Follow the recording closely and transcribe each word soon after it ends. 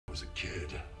was a kid.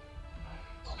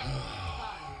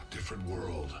 Different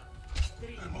world.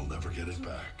 And we'll never get it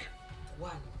back.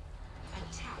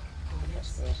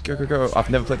 Go, go, go. I've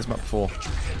never played this map before.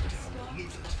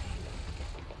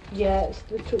 Yeah, it's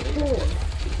the tutorial.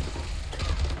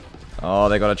 Oh,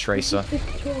 they got a tracer. The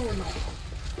tutorial map.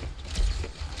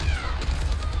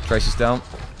 Tracer's down.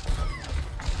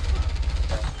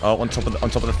 Oh, on top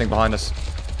of the thing behind us.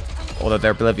 Although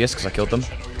they're oblivious because I killed them.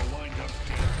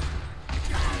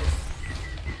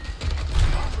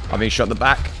 I'm being shot in the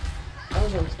back.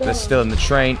 They're still in the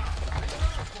train.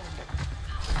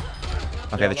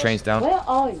 Okay, the train's down. Where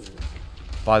are you?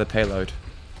 By the payload.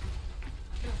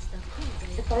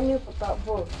 If I knew what that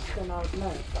was, then I would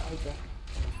know, but I don't.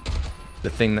 The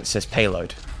thing that says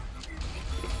payload.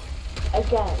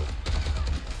 Again,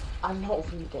 I'm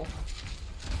not reading.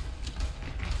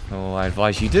 Oh, I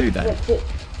advise you do then.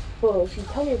 Well, if you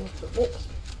tell me what it looks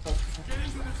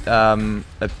like.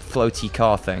 A floaty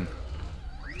car thing.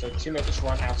 So teammate just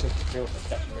run out of the field for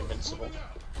catching invincible.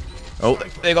 Oh,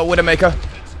 they got Widowmaker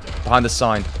behind the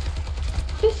sign.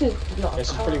 This is not. This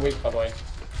is pretty weak, by the way.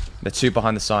 They're two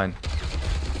behind the sign.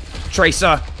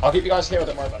 Tracer. I'll keep you guys here.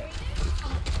 Don't worry about it.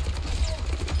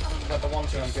 But the one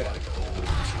thing I'm good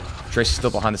at. Tracer's still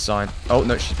behind the sign. Oh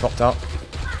no, she popped out.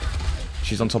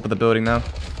 She's on top of the building now.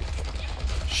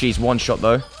 She's one shot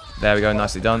though. There we go,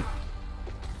 nicely done.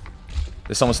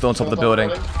 There's someone still on top of the building.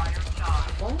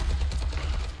 What?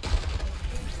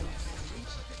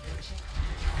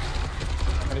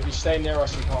 And if you stay near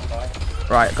us, you can't die.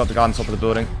 Right, got the guy on top of the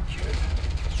building.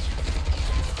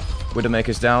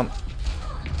 Widowmaker's down.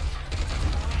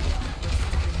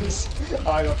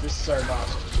 I love this so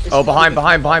much. Oh, behind,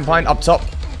 up top.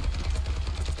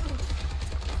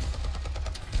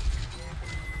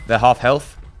 They're half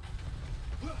health.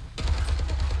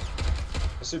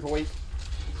 Super weak.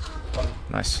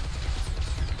 Nice.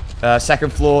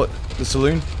 Second floor, the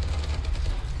saloon.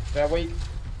 They're weak.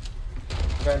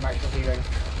 Going back to healing.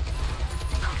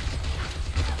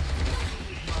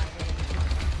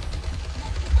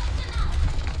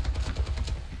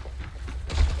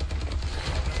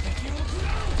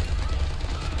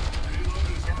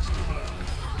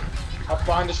 Up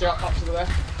behind the shot, up to the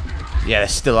left. Yeah, they're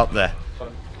still up there. Got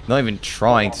him. Not even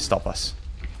trying to stop us.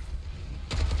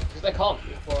 Because they can't.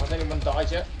 Well, has anyone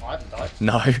died yet? I haven't died.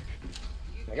 No. There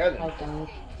you go I then. died.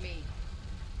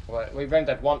 Well, we've been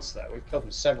dead once though. We've killed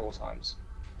them several times.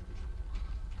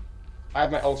 I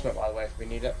have my ultimate, by the way, if we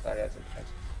need it. Oh, yeah, it's okay.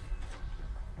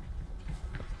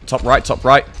 Top right, top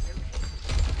right.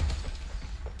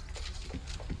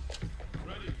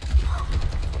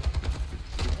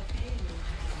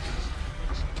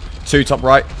 Two top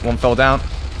right, one fell down.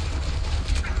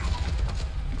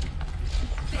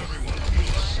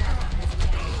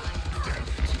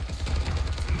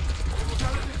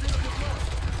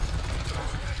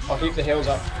 I'll keep the heals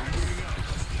up.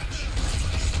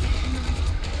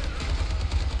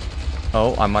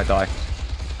 Oh, I might die.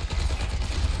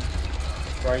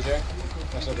 Where are you doing?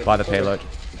 That's all good. By the payload.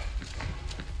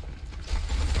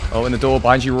 Oh, in the door,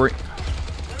 behind you, Rory.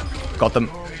 Got them.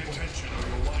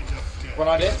 One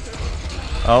idea.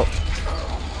 Oh,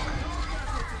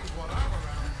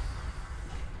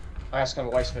 That's kind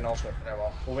of a waste of an ultimate, but no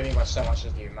well. We're winning by so much, it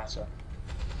doesn't even matter.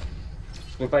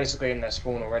 We're basically in their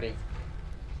spawn already.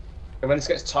 And when this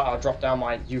gets tight, I'll drop down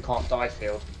my you can't die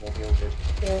field. We'll heal good.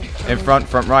 Yeah. in front,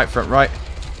 front right, front right.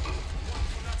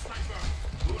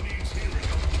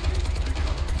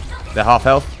 They're half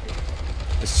health.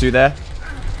 There's two there.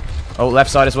 Oh, left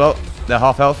side as well. They're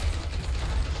half health.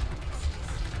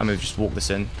 I'm gonna just walk this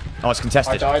in. Oh, it's I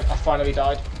contested. died. I finally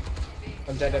died.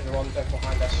 I'm dead, everyone. They're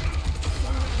behind us.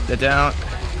 They're down.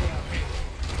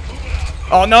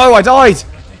 Oh no, I died! It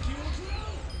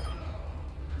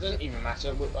doesn't even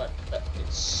matter.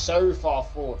 It's so far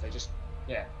forward. They just,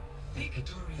 yeah.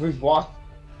 We've won.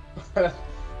 I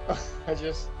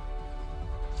just.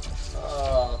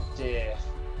 Oh dear.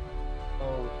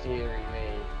 Oh dearie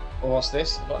me. Oh, what's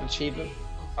this? I've got an achievement.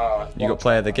 Oh, You got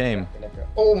player of the game.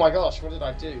 Oh my gosh! What did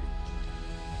I do?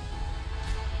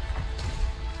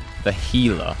 The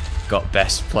healer got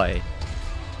best play.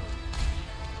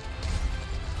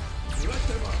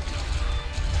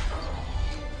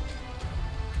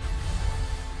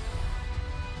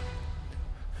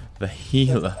 The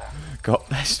healer got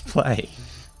best play.